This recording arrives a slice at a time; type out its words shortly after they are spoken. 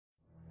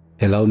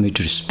Allow me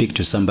to speak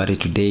to somebody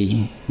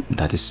today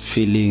that is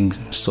feeling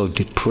so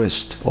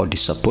depressed or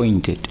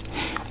disappointed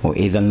or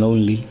either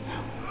lonely,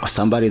 or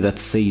somebody that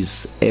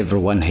says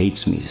everyone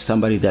hates me,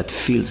 somebody that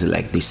feels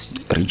like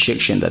this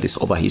rejection that is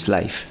over his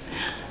life.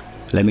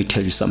 Let me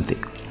tell you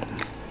something.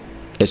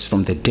 It's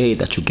from the day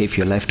that you gave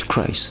your life to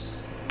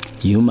Christ,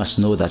 you must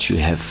know that you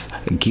have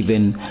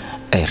given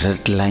a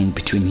red line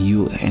between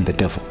you and the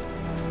devil.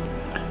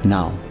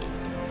 Now,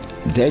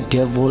 the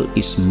devil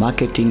is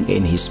marketing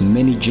and he's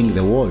managing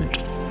the world.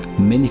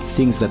 Many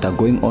things that are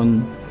going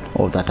on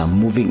or that are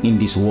moving in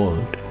this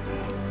world,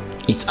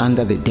 it's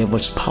under the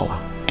devil's power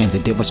and the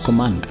devil's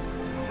command.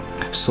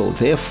 So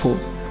therefore,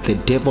 the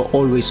devil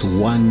always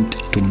wants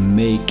to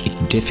make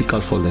it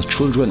difficult for the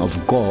children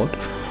of God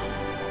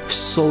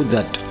so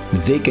that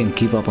they can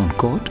give up on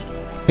God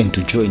and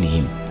to join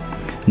him.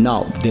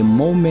 Now, the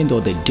moment or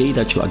the day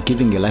that you are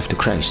giving your life to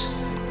Christ,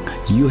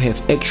 you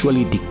have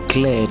actually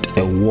declared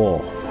a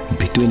war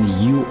between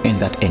you and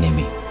that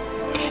enemy.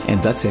 And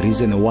that's the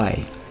reason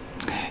why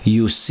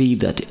you see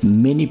that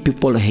many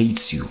people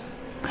hate you.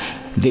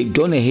 They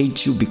don't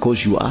hate you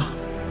because you are,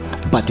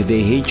 but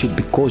they hate you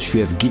because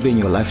you have given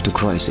your life to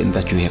Christ and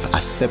that you have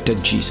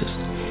accepted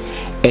Jesus.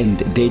 And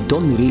they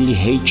don't really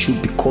hate you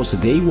because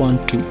they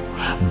want to,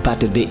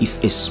 but there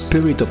is a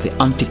spirit of the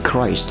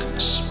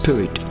Antichrist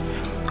spirit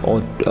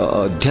or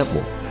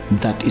devil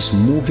that is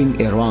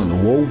moving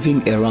around,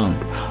 roving around,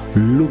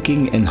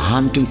 looking and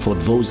hunting for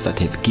those that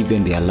have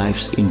given their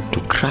lives into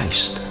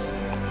Christ.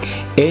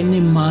 Any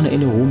man,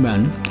 any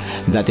woman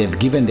that have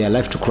given their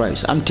life to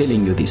Christ, I'm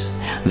telling you this,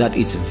 that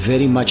it's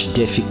very much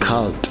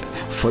difficult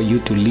for you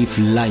to live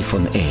life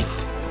on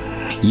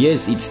earth.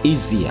 Yes, it's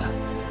easier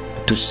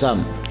to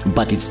some,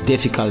 but it's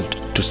difficult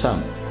to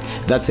some.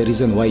 That's the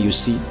reason why you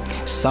see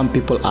some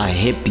people are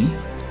happy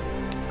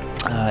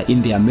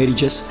in their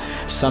marriages.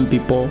 Some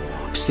people,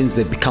 since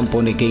they become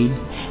born again,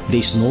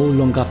 there's no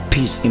longer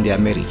peace in their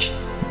marriage.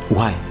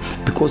 Why?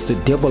 Because the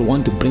devil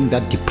wants to bring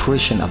that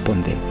depression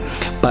upon them.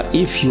 But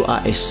if you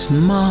are a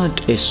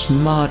smart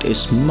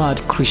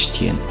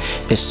Christian,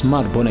 a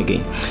smart born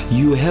again,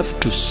 you have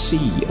to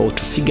see or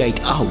to figure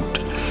it out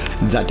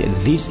that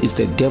this is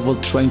the devil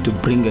trying to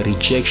bring a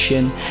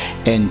rejection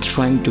and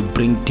trying to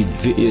bring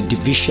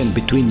division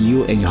between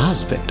you and your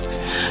husband.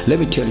 Let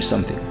me tell you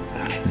something.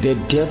 The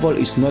devil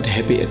is not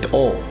happy at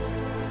all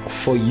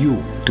for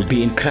you to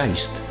be in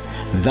Christ.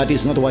 That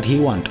is not what he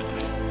wants.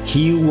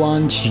 He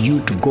wants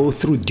you to go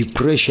through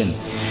depression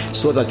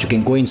so that you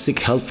can go and seek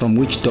help from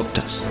witch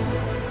doctors.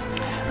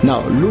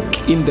 Now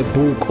look in the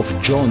book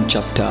of John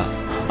chapter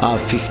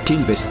 15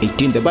 verse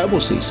 18. The Bible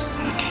says,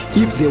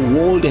 if the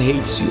world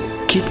hates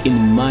you, keep in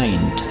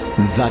mind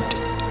that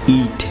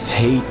it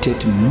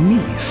hated me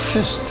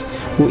first.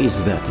 Who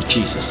is that?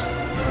 Jesus.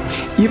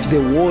 If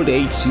the world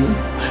hates you,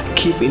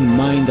 keep in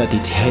mind that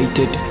it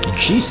hated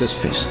Jesus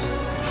first.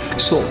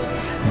 So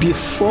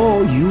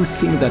before you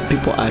think that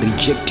people are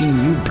rejecting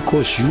you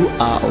because you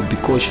are or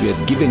because you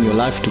have given your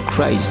life to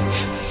Christ,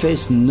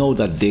 first know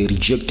that they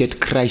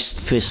rejected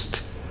Christ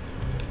first.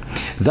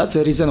 That's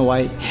the reason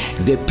why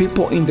the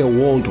people in the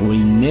world will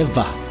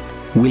never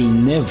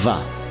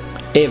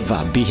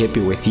ever be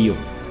happy with you.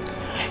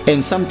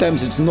 And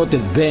sometimes it's not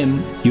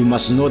them. You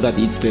must know that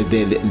it's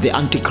the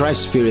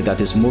Antichrist spirit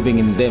that is moving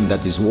in them,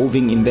 that is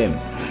woven in them.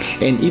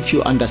 And if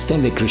you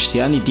understand the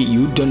Christianity,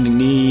 you don't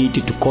need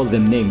to call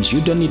them names.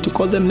 You don't need to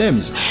call them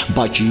names,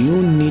 but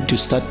you need to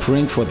start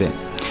praying for them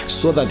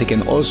so that they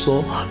can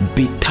also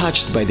be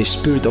touched by the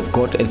Spirit of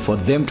God and for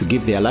them to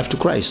give their life to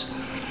Christ.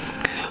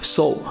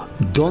 So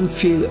don't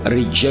feel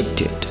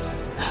rejected.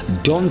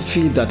 Don't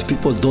feel that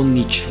people don't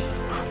need you.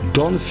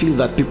 Don't feel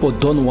that people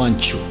don't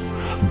want you.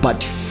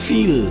 But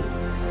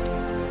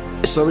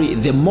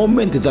the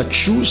moment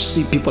that you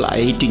see people are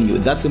hating you,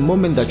 that's the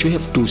moment that you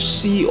have to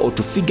see or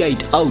to figure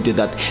it out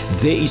that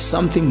there is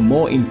something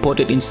more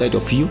important inside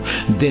of you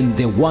than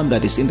the one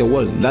that is in the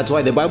world. That's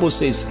why the Bible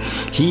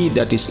says, he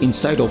that is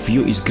inside of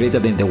you is greater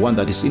than the one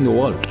that is in the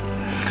world.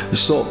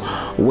 So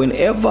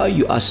whenever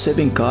you are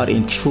serving God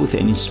in truth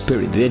and in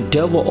spirit, the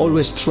devil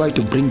always tries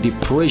to bring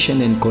depression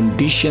and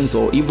conditions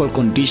or evil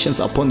conditions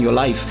upon your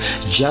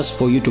life just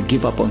for you to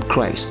give up on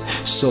Christ.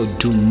 So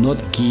do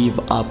not give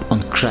up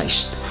on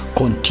Christ.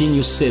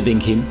 Continue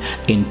serving him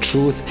in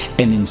truth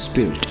and in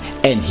spirit,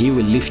 and he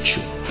will lift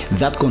you.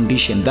 That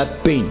condition,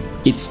 that pain,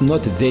 it's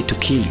not there to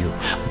kill you,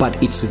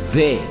 but it's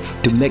there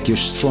to make you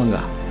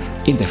stronger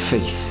in the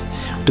faith,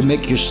 to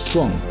make you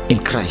strong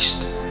in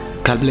Christ.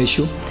 God bless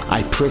you.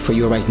 I pray for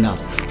you right now.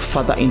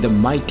 Father, in the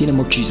mighty name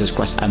of Jesus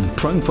Christ, I'm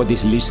praying for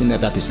this listener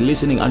that is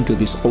listening unto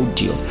this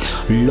audio.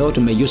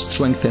 Lord, may you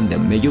strengthen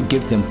them. May you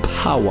give them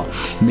power.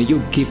 May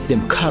you give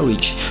them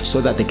courage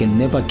so that they can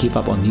never give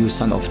up on you,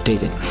 Son of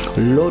David.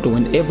 Lord,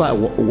 whenever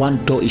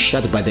one door is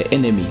shut by the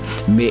enemy,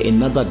 may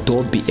another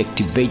door be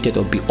activated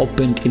or be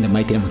opened in the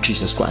mighty name of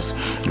Jesus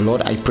Christ.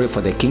 Lord, I pray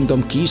for the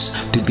kingdom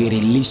keys to be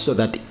released so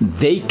that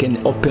they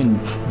can open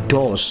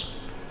doors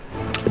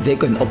they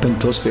can open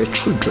doors for your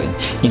children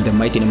in the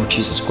mighty name of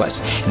Jesus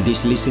Christ.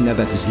 This listener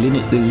that is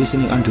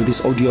listening unto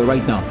this audio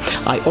right now,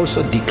 I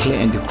also declare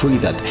and decree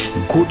that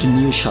good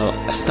news shall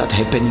start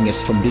happening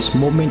as from this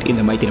moment in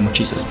the mighty name of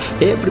Jesus.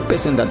 Every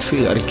person that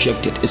feels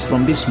rejected is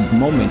from this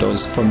moment or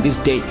is from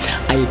this day.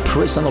 I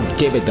pray, Son of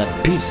David,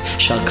 that peace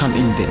shall come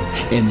in them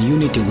and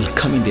unity will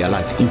come in their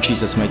life in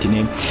Jesus' mighty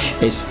name.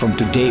 As from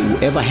today,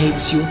 whoever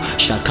hates you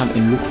shall come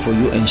and look for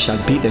you and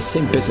shall be the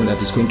same person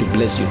that is going to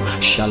bless you.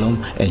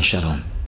 Shalom and shalom.